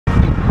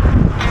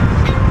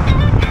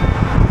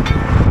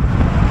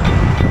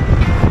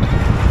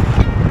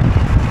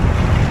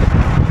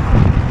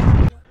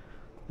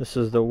This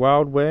is the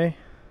Wildeway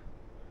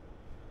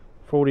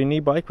folding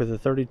e-bike with a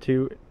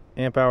 32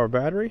 amp hour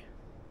battery.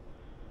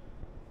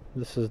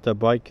 This is the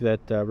bike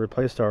that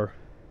replaced our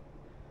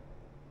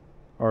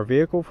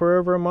vehicle for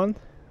over a month,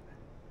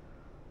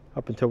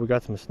 up until we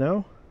got some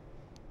snow.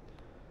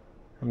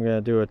 I'm going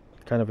to do a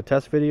kind of a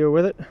test video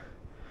with it.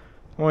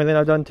 Only thing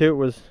I've done to it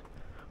was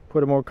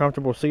put a more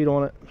comfortable seat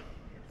on it,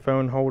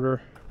 phone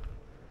holder,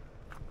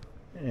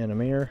 and a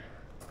mirror.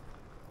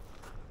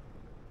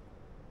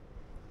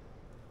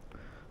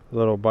 A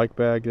little bike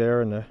bag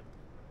there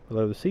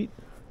below the seat.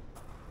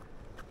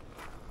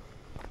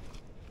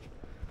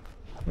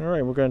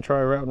 Alright, we're going to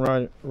try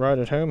a ride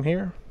at home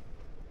here.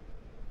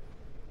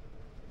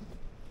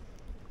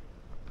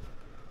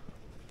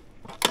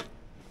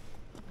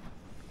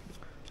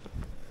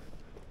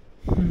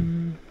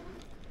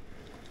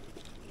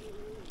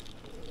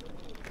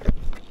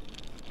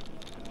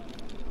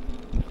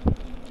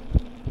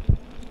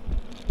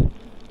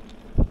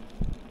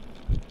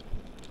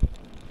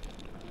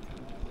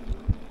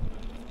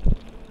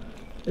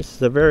 This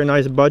is a very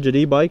nice budget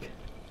e-bike.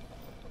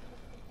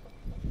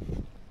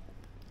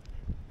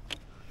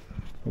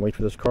 Wait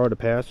for this car to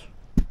pass.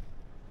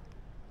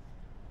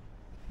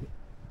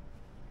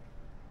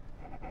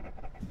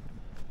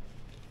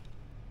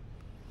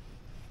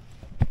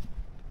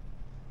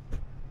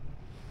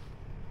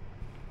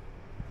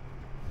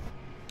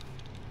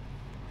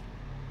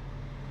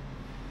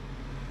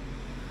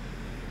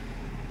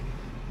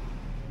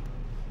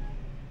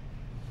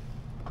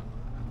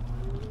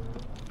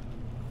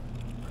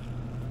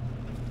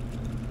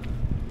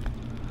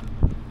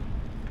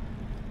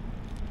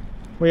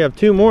 We have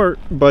two more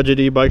budget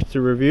e-bikes to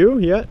review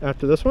yet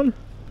after this one.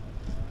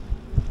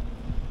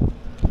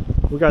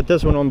 We got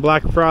this one on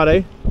Black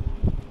Friday.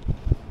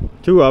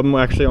 Two of them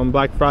actually on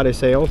Black Friday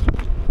sales.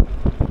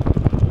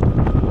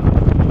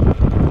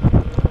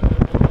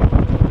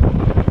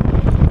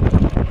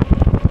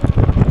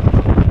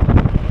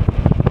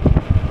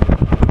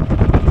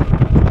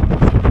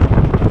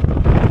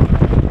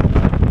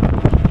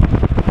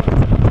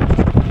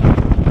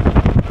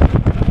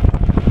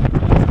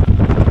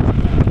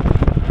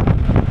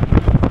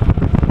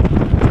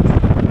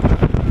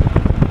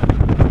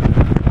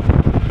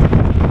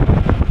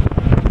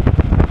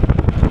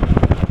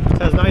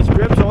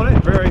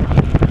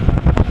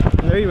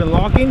 They're even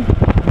locking.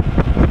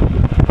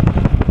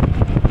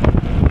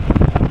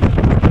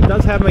 It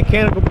does have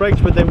mechanical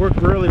brakes, but they work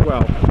really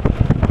well.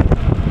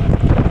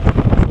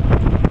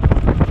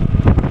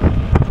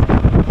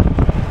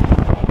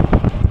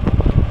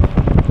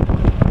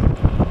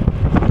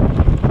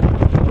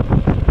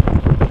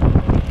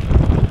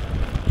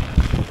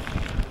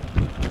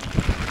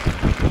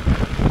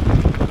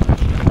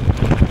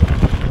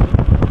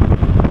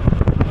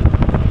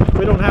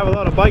 We don't have a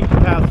lot of bike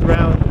paths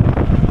around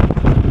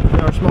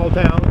our small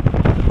town,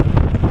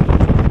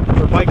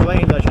 or bike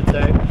lanes I should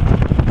say.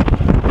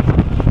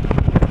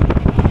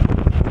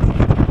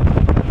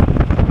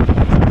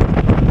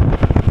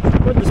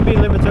 But the speed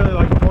limit's only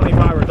like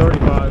 25 or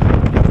 35,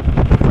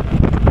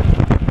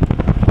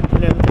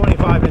 and then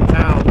 25 in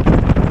town.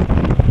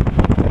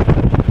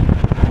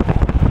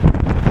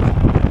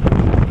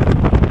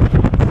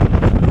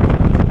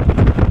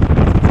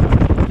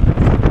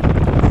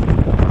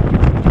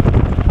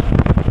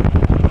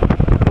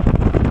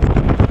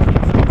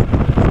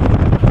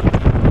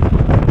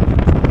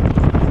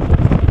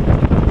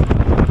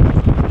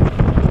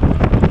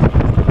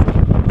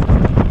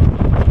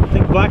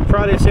 Black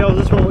Friday sales,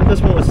 this one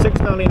was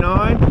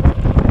 $6.99.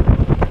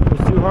 It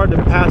was too hard to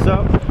pass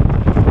up.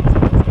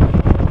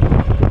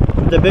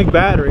 With the big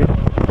battery,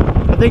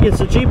 I think it's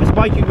the cheapest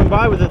bike you can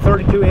buy with a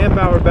 32 amp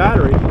hour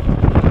battery.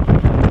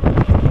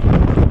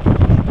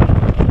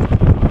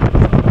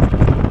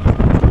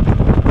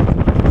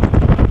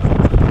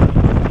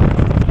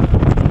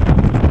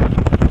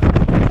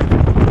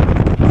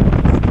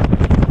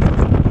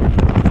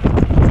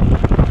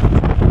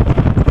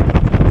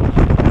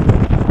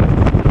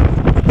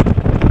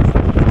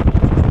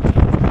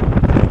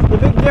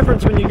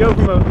 Difference when you go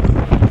from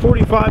a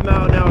 45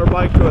 mile an hour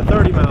bike to a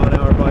 30 mile an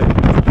hour bike.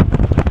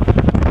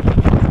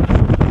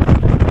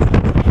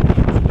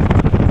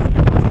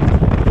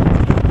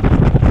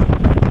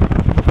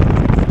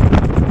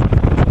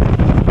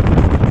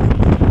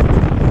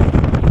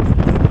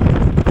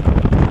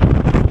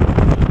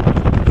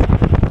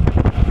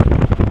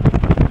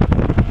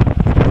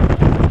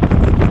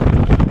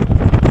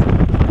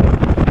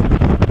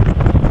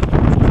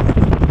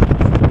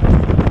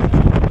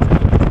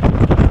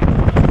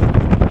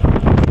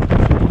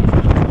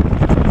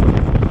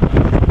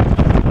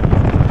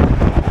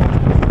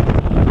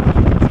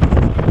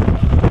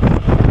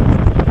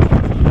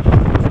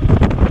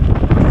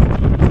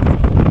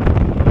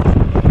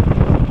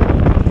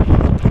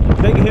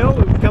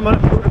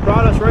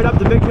 Brought us right up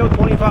the big hill,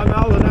 25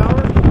 miles an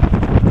hour.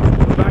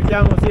 Go back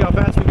down, we'll see how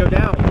fast we go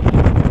down.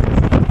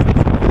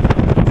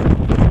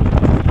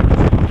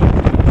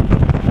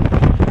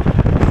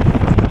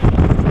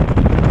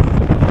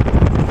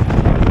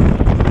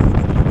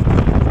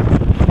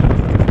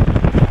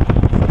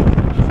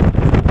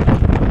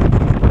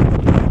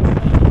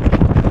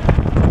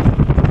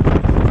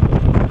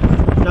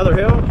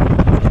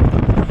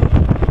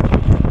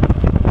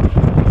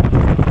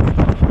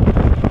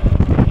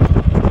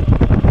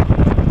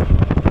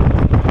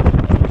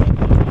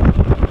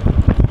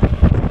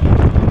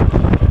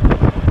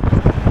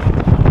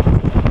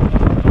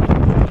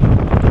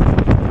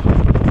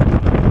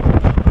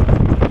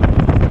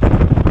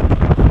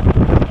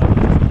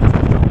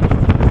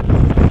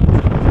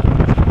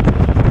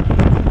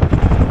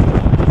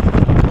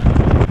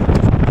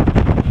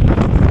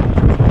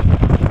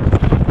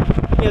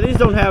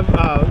 don't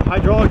have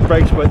hydraulic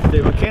brakes, but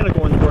the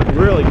mechanical ones work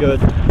really good.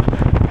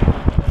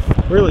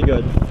 Really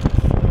good.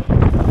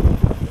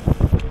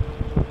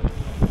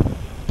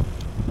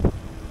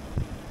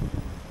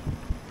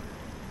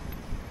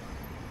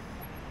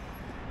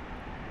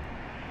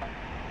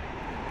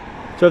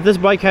 So if this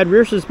bike had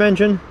rear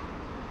suspension,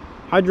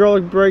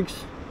 hydraulic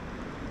brakes,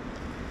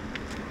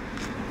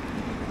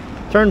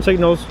 turn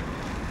signals,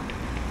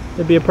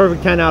 it'd be a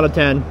perfect 10 out of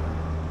 10.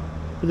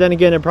 But then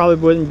again, it probably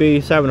wouldn't be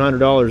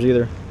 $700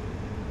 either.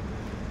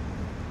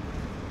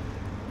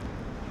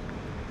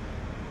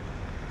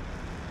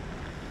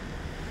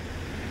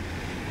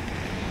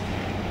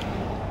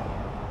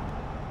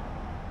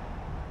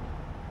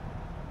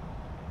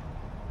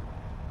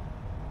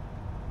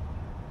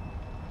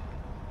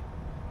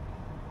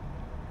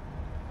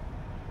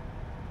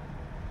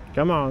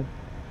 Come on.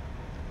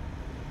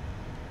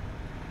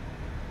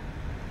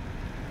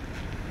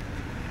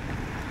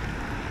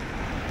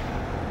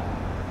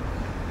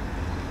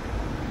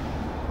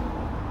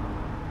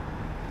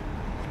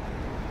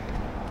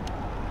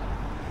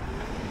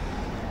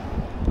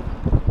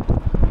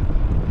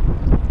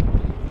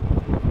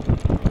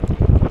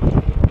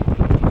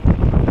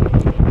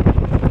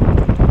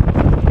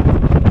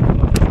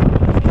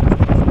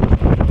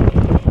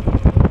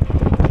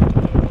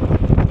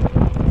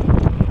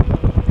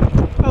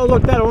 Oh,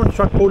 look, that orange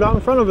truck pulled out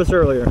in front of us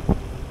earlier.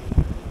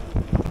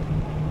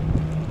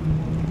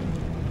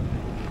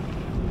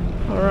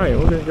 Alright,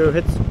 we're going to go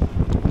hit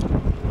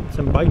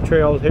some bike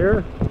trails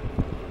here.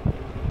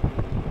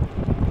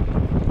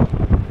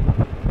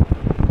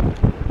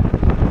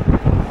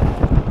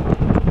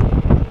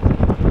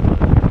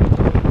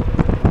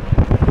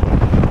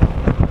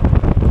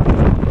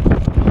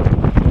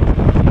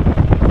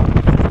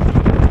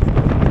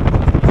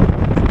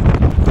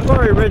 I've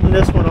already ridden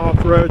this one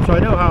off-road, so I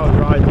know how it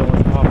rides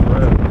on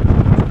off-road.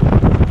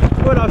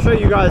 But I'll show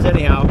you guys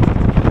anyhow.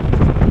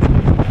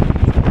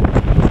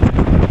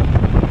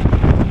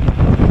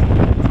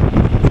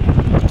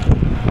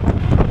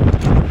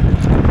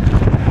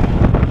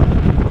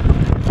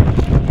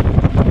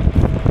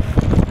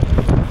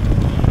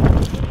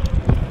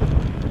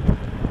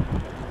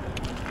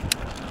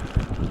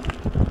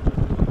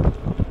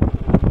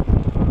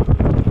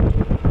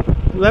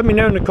 Let me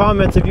know in the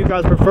comments if you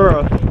guys prefer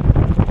a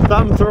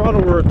thumb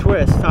throttle or a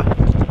twist.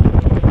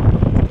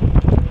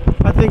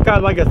 I think I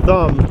like a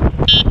thumb.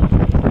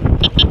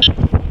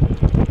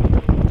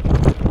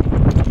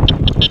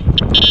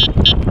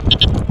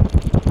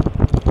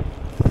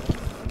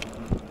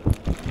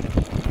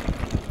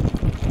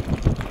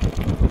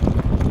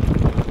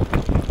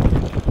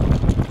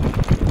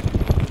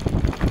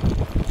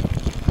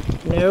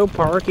 No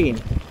parking.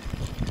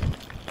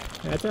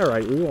 That's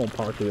alright, we won't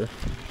park here.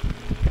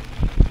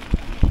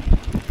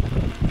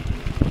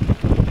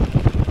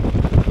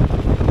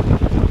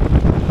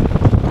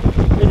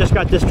 Just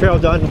got this trail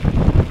done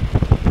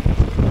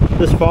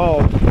this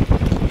fall,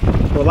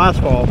 or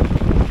last fall.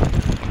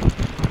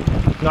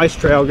 Nice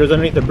trail, goes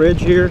underneath the bridge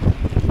here.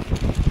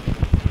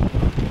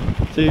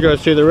 So you go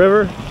to the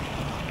river.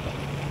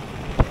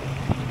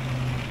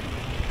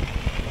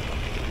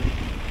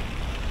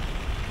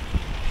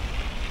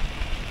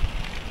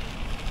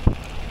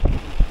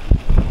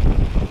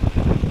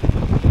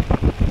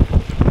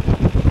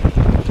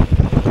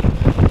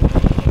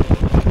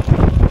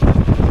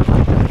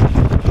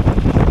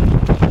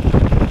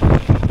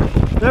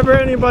 Never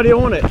anybody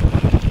on it.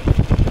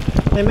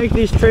 They make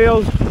these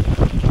trails,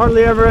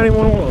 hardly ever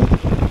anyone on them.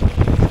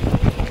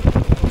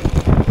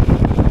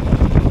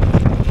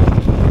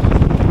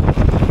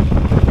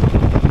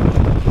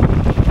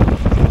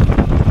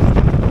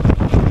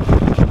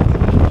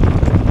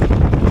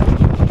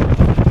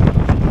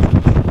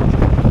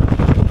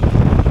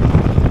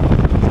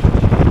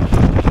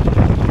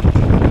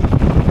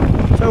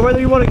 So whether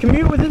you want to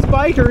commute with this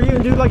bike or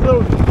even do like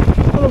little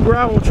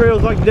gravel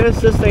trails like this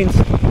thing's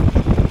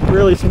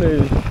really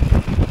smooth.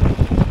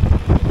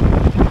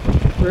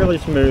 Really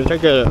smooth.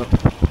 Check it out.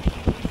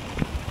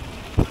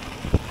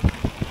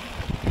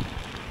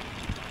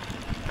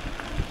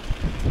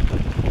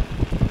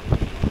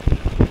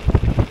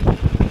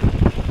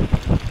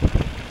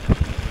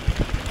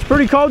 It's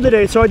pretty cold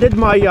today, so I did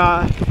my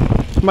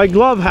my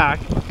glove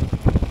hack.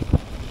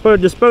 Put a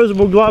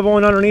disposable glove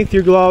on underneath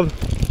your glove.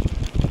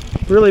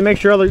 Really make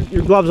sure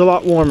your glove's a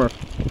lot warmer.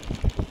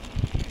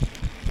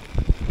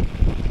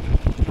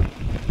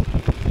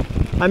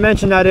 I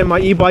mentioned that in my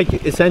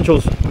e-bike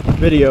essentials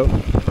video.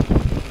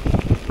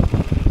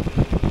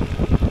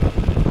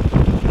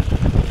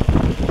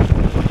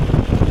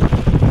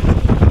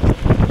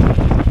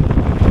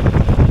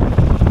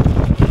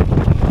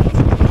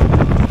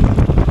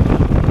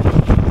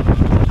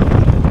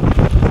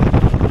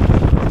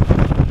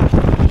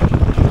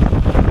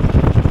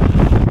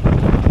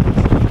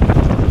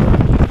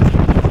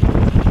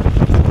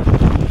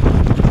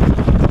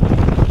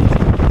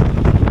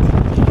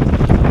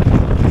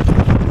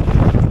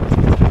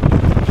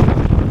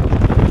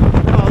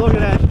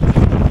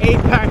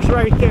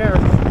 Right there,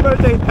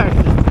 both 8 packs.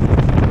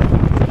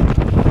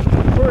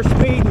 We're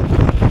speeding.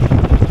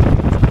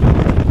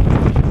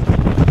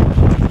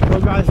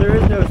 there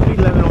is no speed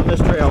limit on this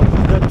trail.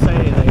 It doesn't say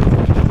anything.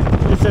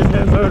 It says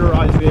no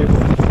motorized vehicle.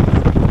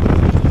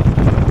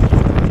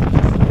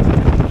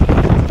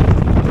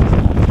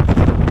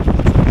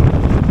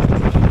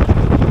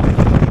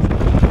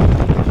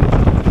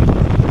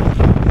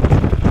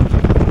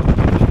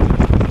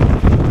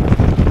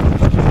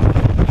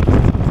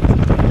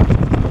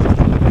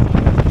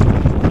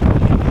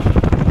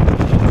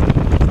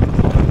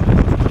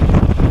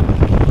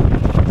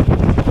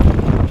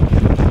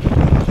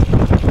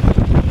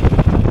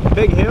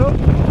 Big hill,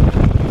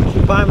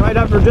 should climb right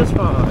up her just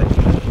fine.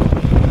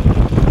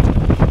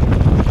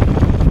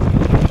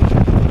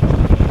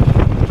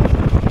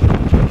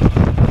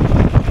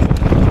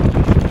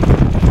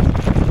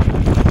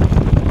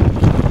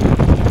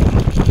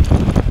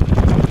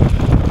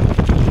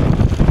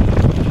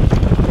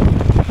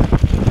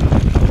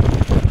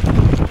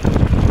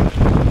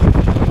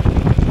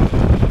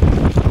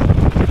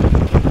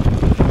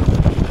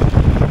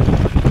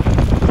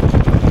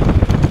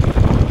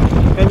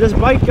 This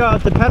bike,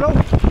 the pedal,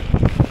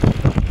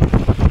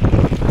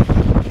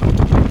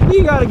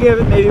 you gotta give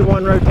it maybe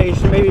one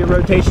rotation, maybe a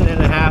rotation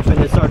and a half, and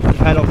it starts to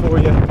pedal for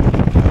you.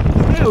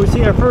 Yeah, we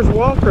see our first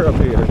walker up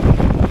here.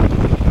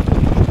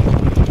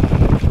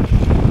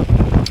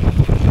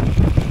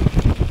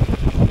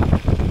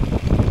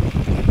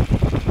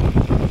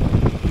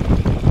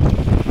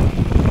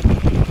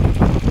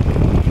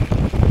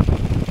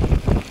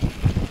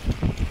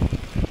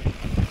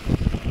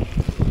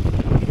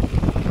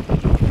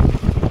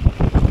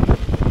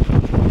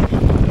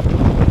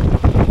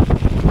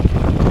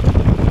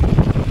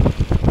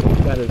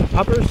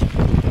 Uppers.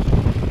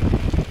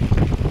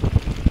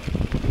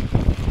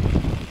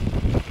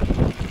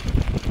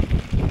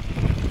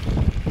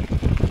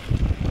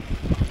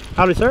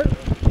 Howdy, sir.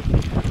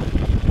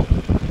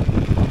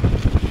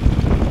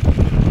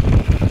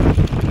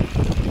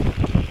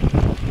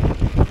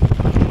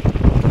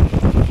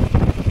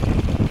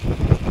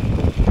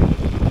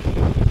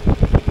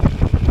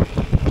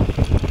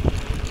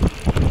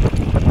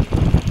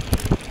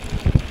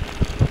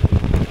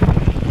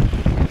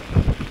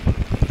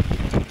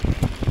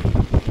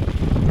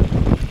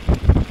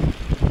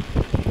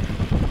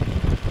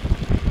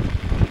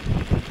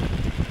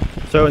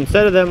 So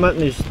instead of them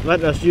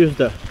letting us use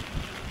the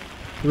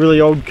really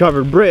old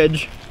covered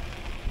bridge,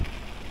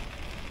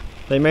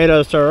 they made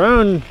us our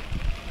own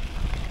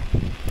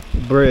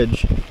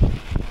bridge.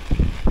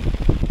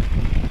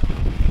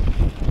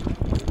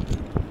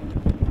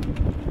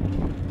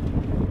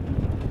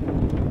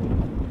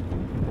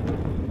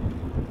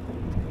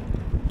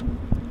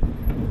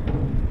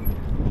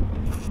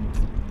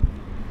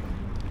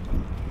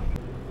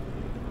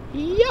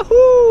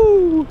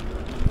 Yahoo!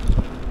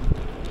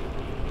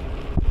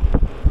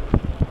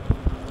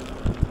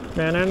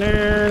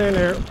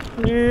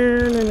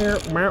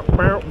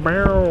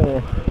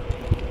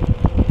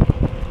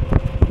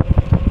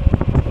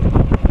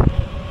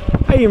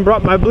 I even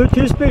brought my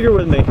Bluetooth speaker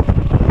with me.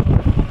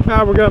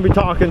 Now we're going to be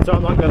talking, so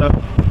I'm not going to.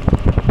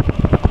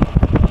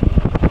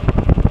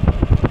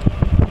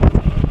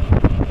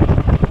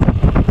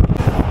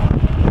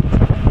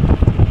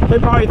 They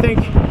probably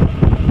think,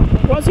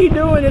 what's he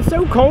doing? It's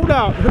so cold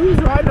out. Who's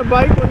riding a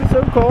bike when it's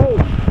so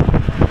cold?